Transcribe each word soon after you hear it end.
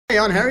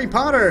On Harry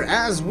Potter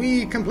as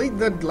we complete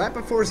the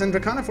Lapiforce and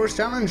Draconiforce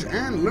challenge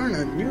and learn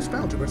a new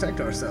spell to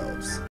protect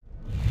ourselves.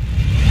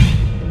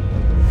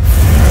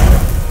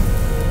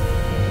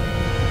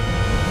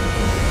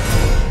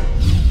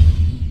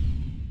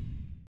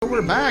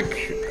 We're back,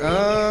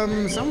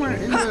 somewhere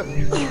in the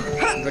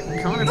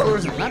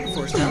Draconiforce and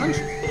Lapiforce challenge.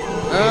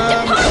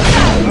 Are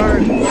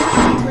currently,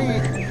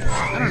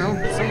 I don't know,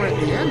 somewhere at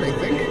the end, I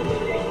think.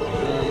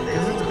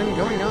 Because it's been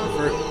going on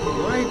for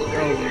quite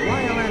a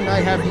while and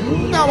I have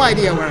no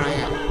idea where I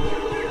am.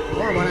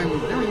 Or what I'm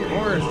doing,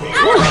 or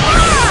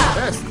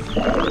best.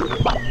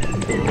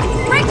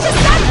 Break the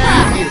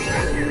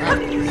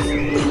center!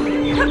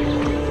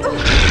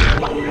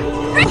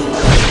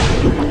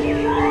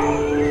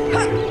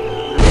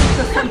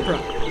 The Sempra.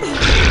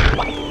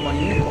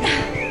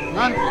 Come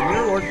on,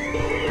 your reward.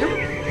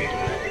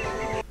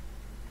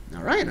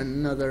 Alright,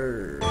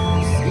 another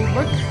seed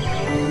book.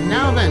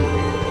 Now then.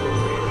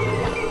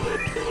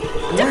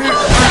 Where is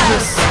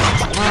this?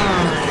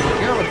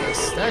 Go with the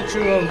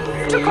statue of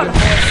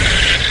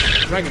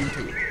Dragon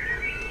Tooth.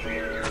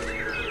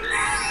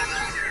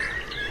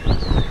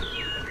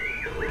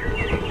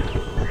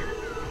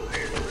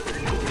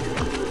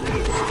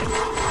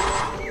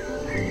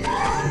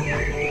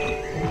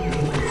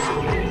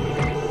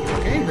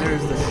 Okay,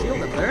 there's the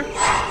shield up there.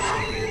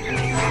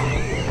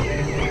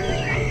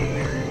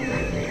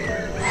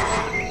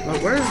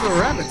 But where's the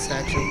rabbit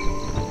statue?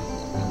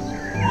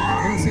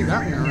 I didn't see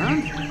that one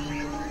around.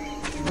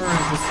 Or I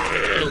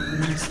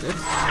just missed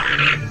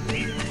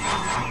it.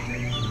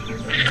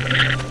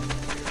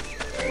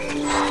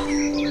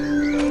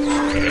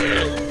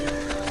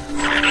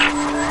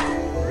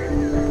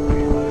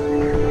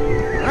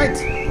 Alright,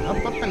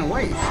 up and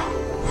away.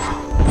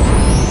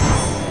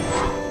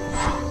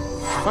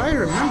 If I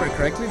remember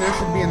correctly, there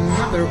should be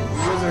another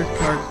wizard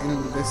card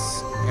in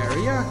this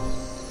area.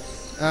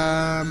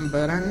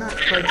 But I'm not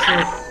quite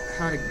sure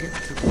how to get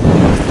to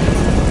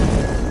it.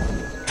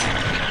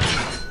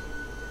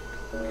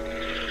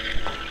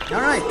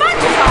 Alright.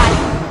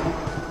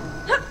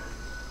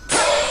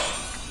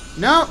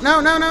 No.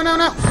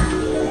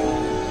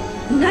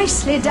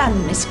 Nicely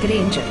done, Miss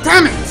Granger.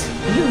 Damn it!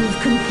 You've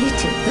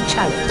completed the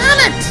challenge.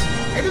 Damn it!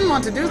 I didn't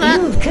want to do that.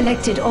 You've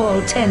collected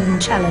all 10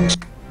 challenge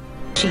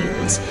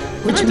shields,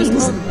 which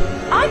means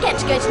I get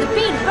to go to the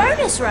bean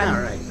bonus room.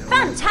 Alright.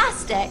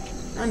 Fantastic.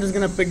 I'm just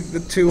gonna pick the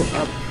two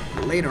up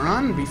later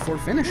on before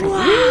finishing.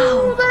 Wow!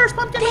 Ooh, there's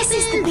pumpkin This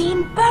is the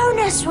bean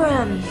bonus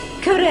room.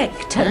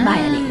 correct,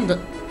 Hermione.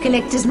 And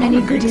Collect as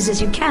many goodies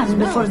as you can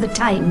before the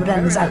time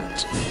runs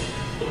out.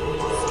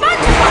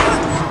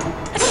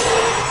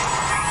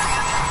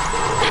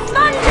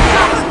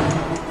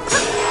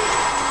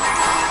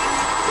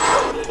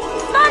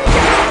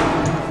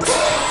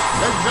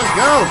 let's just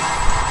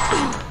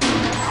go.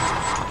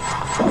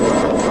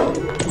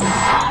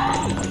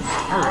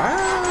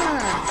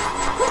 Alright.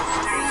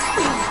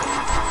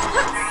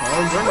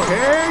 Golden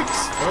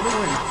cakes for the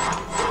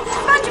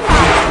win.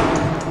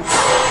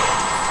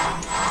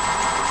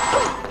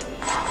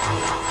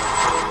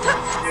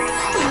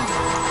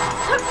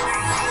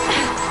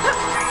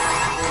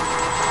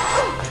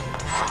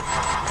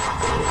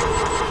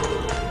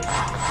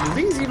 Are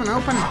these even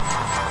open?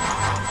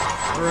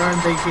 Or are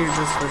they here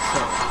just for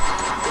show?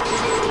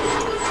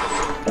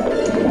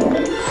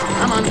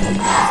 Come on,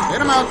 spit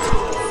them out.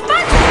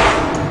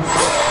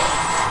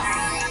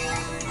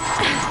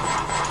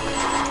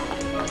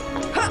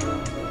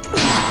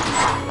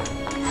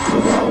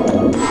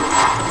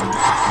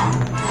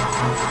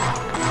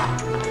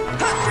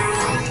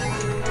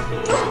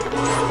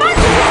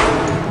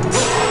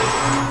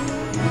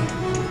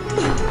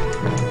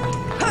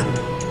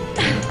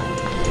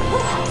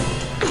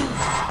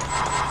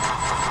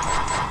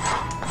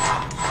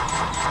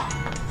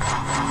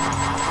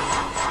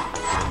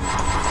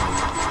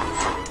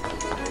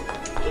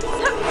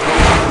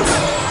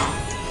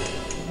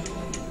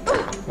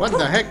 What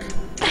the heck?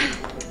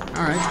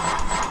 Alright.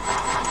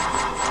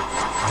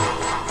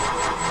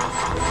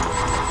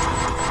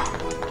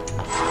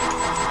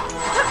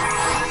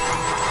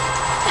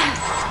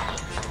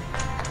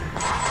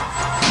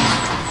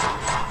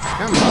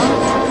 Come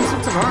on,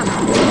 suits of armor.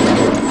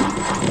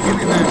 Give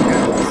me that,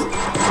 guys.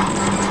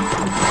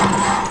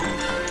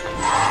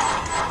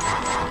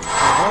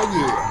 Oh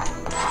yeah.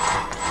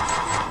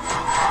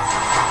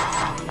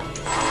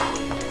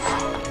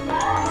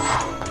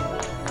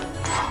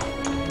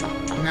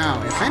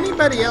 Now, if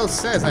anybody else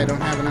says I don't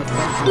have enough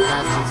pumpkin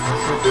pasties for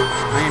sure,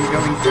 I am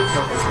going to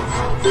kill this thing.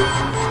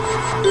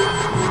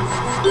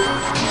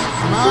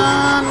 Come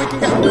on, we can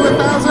get to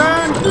 1,000!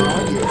 Oh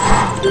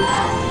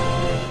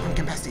yeah.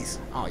 Pumpkin pasties.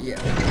 Oh yeah.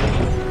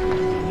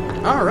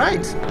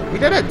 Alright, we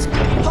did it!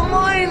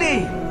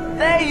 Hermione!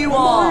 There you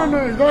are!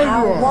 Hermione, there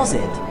How you are. was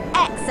it?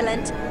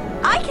 Excellent.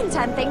 I can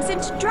turn things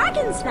into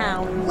dragons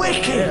now.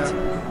 Wicked!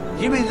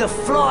 You mean the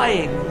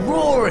flying,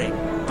 roaring,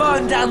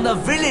 burn down the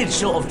village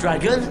sort of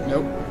dragon?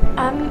 Nope.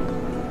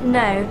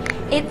 No.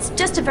 It's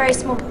just a very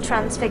small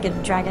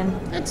transfigured dragon.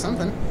 That's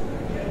something.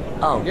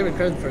 Oh, Give it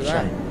credit for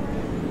that.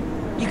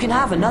 shame. You can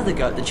have another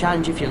go at the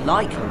challenge if you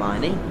like,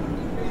 Hermione.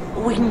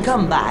 Or we can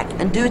come back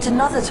and do it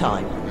another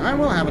time. I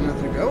will have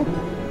another go.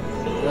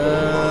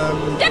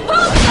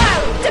 Depulso!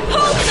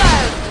 Depulso!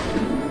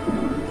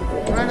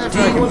 Right after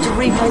Do I you can... want to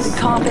replay the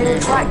Carpe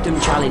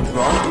Retractum challenge,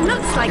 Ron?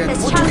 Looks like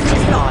this What challenge do you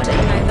is think, not taking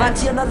Hermione? over.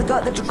 Fancy another go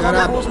at the up.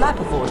 Draconophores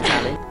Lapifors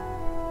challenge?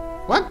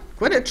 What?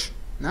 Quidditch?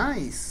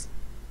 Nice.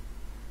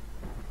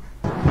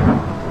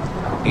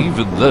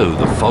 Even though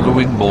the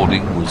following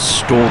morning was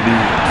stormy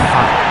and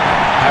foul,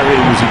 Harry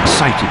was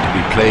excited to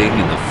be playing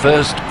in the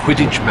first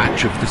Quidditch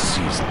match of the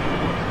season.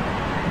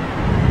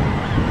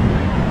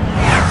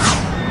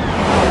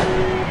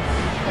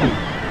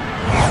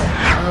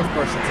 Of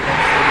course it's a good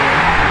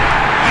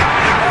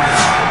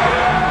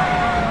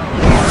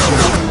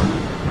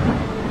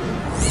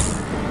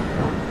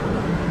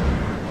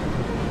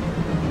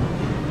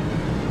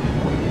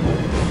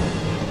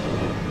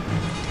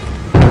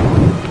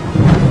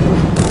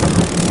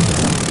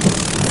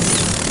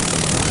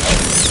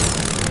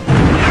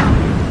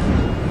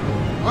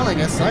Well, I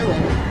guess I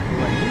won't. Or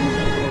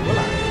will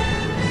I?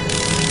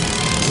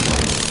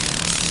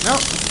 No.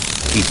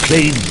 He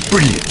played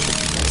brilliantly.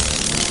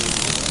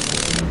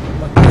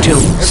 Until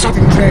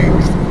Everything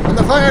changed. And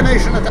the Fire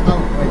Nation at the...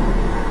 Oh, wait.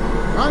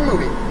 Wrong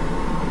movie.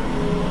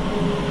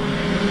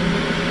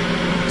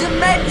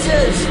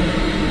 Dementors!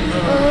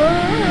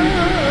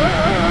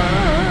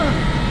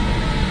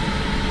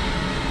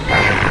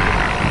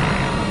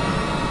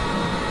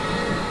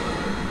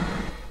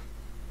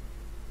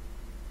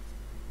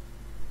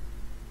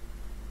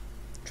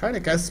 Try to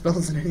cast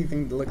spells on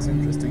anything that looks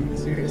interesting.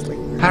 Seriously.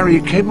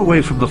 Harry came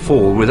away from the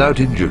fall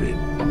without injury,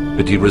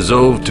 but he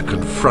resolved to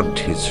confront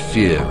his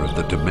fear of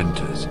the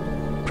Dementors.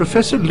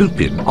 Professor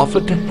Lupin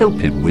offered to help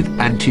him with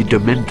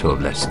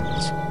anti-Dementor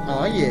lessons.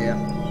 Oh, yeah.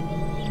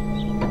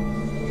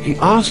 He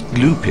asked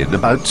Lupin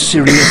about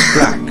Sirius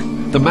Black,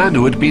 the man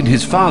who had been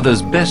his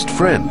father's best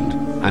friend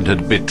and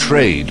had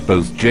betrayed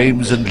both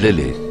James and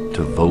Lily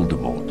to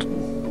Voldemort.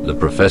 The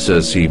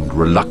professor seemed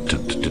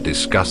reluctant to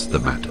discuss the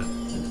matter.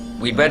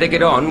 We'd better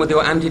get on with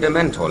your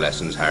anti-Dementor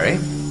lessons, Harry.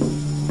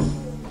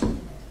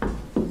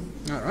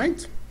 All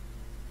right.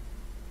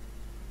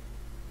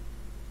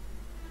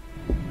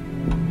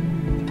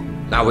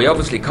 Now, we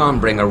obviously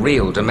can't bring a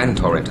real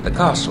Dementor into the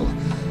castle,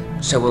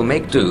 so we'll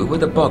make do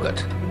with a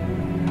boggart.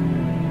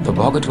 The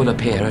boggart will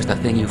appear as the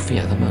thing you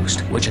fear the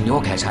most, which in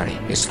your case, Harry,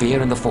 is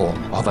fear in the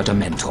form of a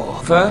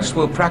Dementor. First,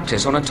 we'll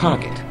practice on a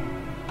target.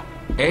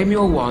 Aim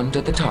your wand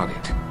at the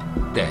target.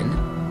 Then,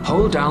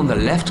 hold down the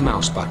left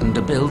mouse button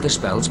to build the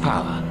spell's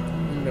power.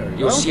 Very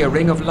You'll well. see a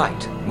ring of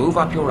light move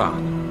up your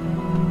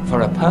arm.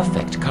 For a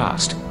perfect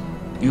cast,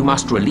 you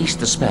must release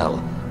the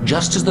spell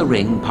just as the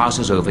ring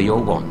passes over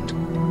your wand.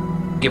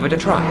 Give it a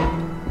try.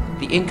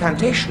 The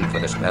incantation for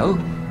the spell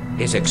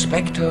is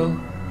Expecto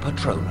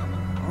Patronum.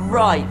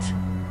 Right.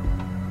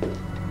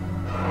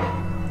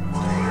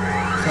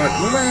 Start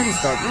moving,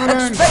 start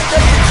moving. Expecto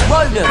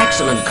Patronum!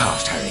 Excellent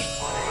cast, Harry.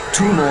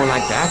 Two more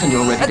like that and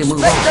you're ready to move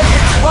Expecto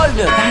on.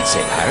 Patronum! That's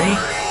it, Harry.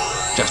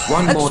 Just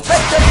one more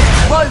time. Expecto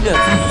Patronum!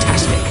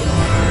 Fantastic.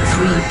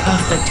 3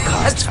 perfect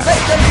casts, Harry.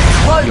 Expecto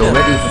Patronum! You're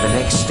ready for the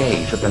next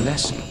stage of the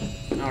lesson.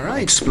 All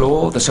right.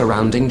 Explore the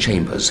surrounding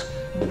chambers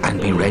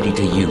and be ready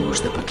to use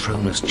the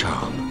Patronus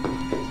charm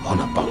on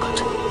a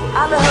boggart.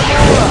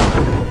 Alahamora!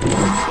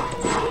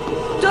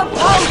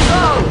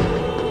 Depulso!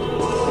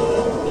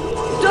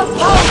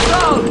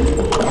 Depulso!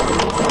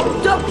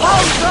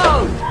 Depulso!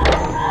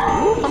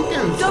 Ooh,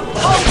 pumpkins.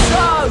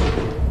 Depulso!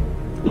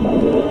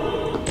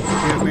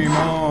 Give me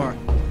more.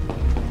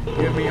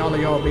 Give me all of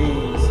your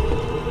beans.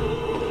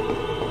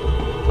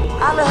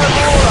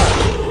 Alahamora!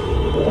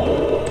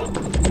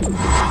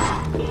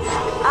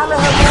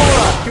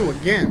 Alahamora! You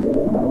again.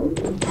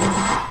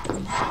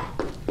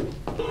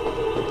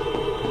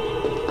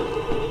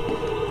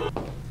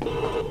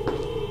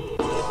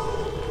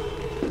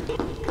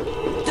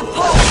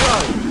 Depulso!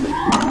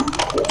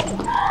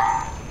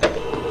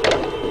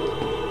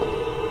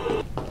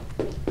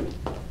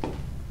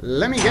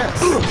 Let me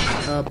guess.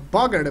 A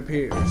boggart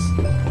appears.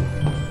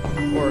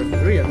 Or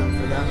 3 of them,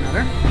 for that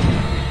matter.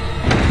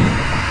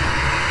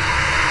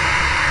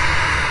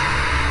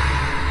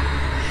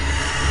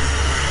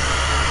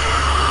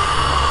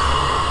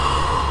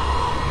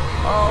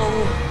 Oh,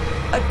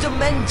 a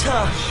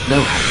Dementor! No,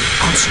 Harry,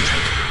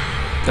 concentrate.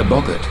 The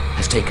boggart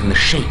has taken the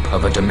shape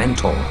of a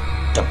Dementor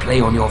to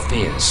play on your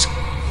fears.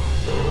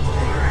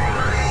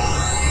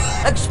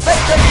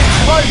 Expecto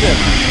Patronum!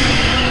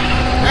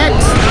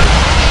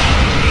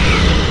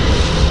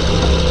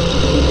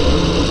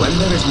 When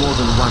there is more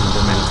than one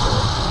Dementor,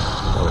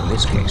 or in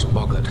this case,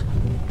 boggart,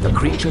 the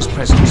creature's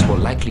presence will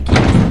likely keep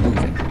you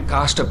moving.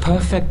 Cast a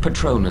perfect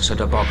Patronus at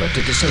a boggart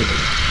to disable it.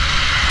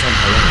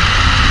 Temporarily.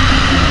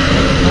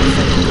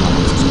 Perfect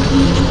cards expect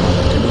each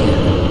boggart to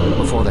near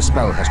before the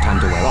spell has time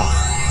to wear off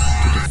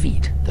to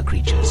defeat the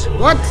creatures.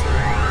 What? I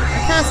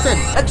cast it.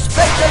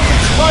 Expecto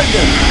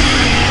Patronum!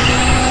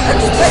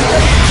 Expecto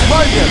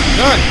Patronum!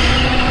 Good.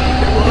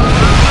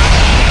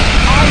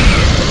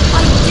 I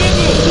did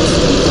it!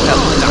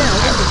 Well done,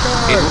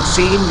 Harry. It would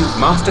seem you've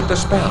mastered the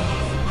spell.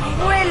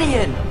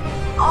 brilliant!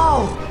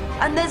 Oh,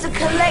 and there's a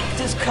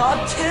collector's card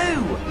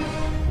too!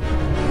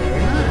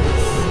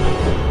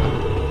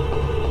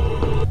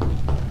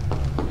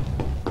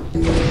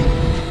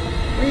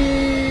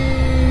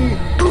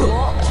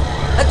 What?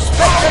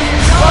 Expecto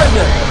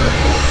Patronum!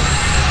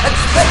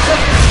 Expecto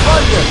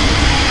Patronum!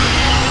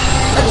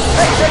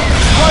 Expecto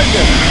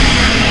Patronum!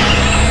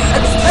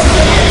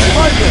 Expecto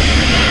Patronum!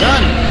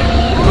 Done.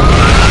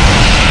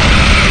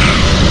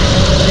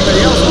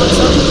 Anybody else want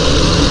some?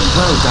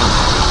 Well done,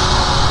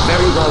 Harry.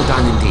 Very well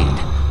done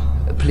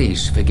indeed.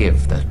 Please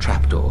forgive the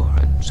trapdoor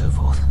and so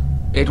forth.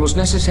 It was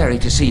necessary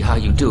to see how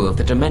you do if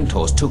the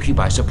Dementors took you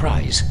by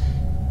surprise.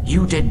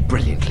 You did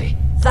brilliantly.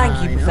 Thank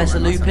I you, know, Professor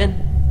I must have.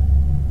 Lupin.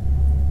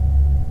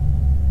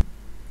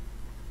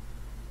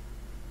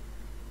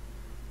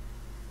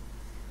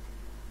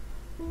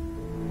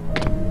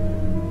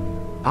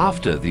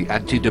 After the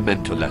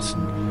anti-Dementor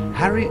lesson,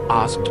 Harry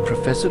asked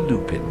Professor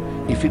Lupin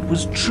if it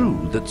was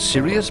true that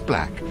Sirius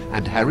Black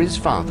and Harry's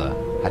father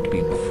had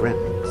been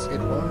friends. It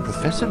was.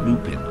 Professor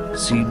Lupin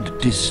seemed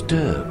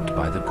disturbed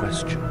by the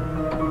question.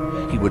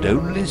 He would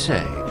only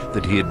say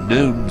that he had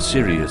known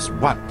Sirius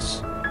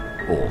once,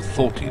 or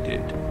thought he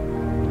did.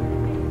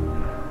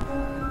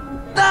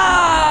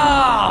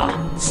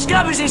 Ah!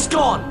 Scabby's is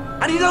gone!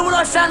 And you know what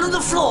I found on the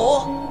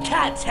floor?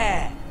 Cat's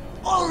hair!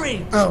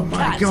 Orange! Oh my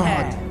cat's God.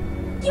 hair!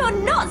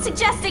 You're not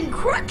suggesting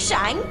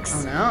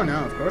Crookshanks? Oh no,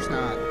 no, of course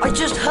not. I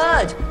just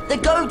heard they're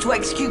going to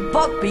execute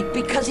Buckbeak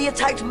because he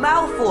attacked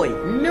Malfoy.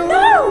 No!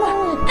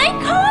 No! They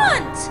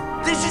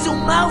can't! This is all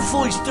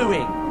Malfoy's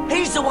doing!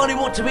 He's the one who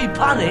wants to be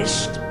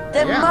punished!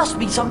 There Yeah. must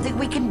be something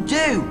we can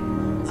do.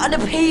 An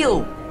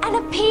appeal. An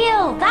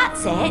appeal,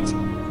 that's it.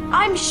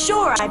 I'm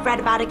sure I've read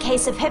about a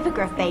case of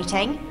hippogriff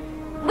baiting.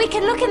 We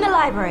can look in the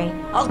library.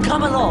 I'll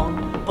come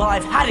along, but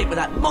I've had it with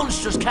that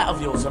monstrous cat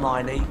of yours,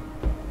 Hermione.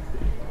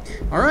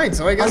 Alright,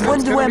 so I guess I that's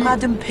wonder gonna where be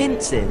Madam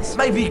Pince is.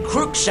 Maybe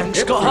Crookshanks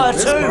it got for her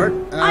this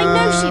too! part. I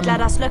know she'd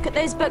let us look at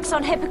those books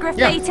on hippogriff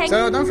Yeah, baiting.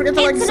 so don't forget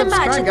to like and It's an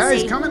subscribe, guys.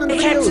 emergency. Comment on the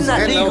It kept videos, in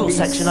that and I'll legal be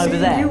section over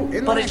seeing there, you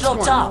in but the it's next locked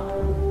one.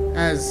 up.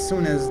 As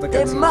soon as the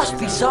There cutscene must plays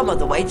be out. some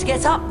other way to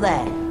get up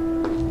there.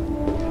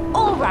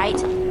 All right,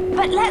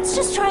 but let's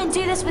just try and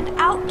do this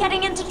without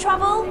getting into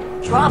trouble.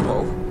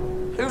 Trouble?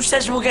 Who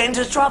says we'll get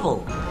into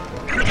trouble?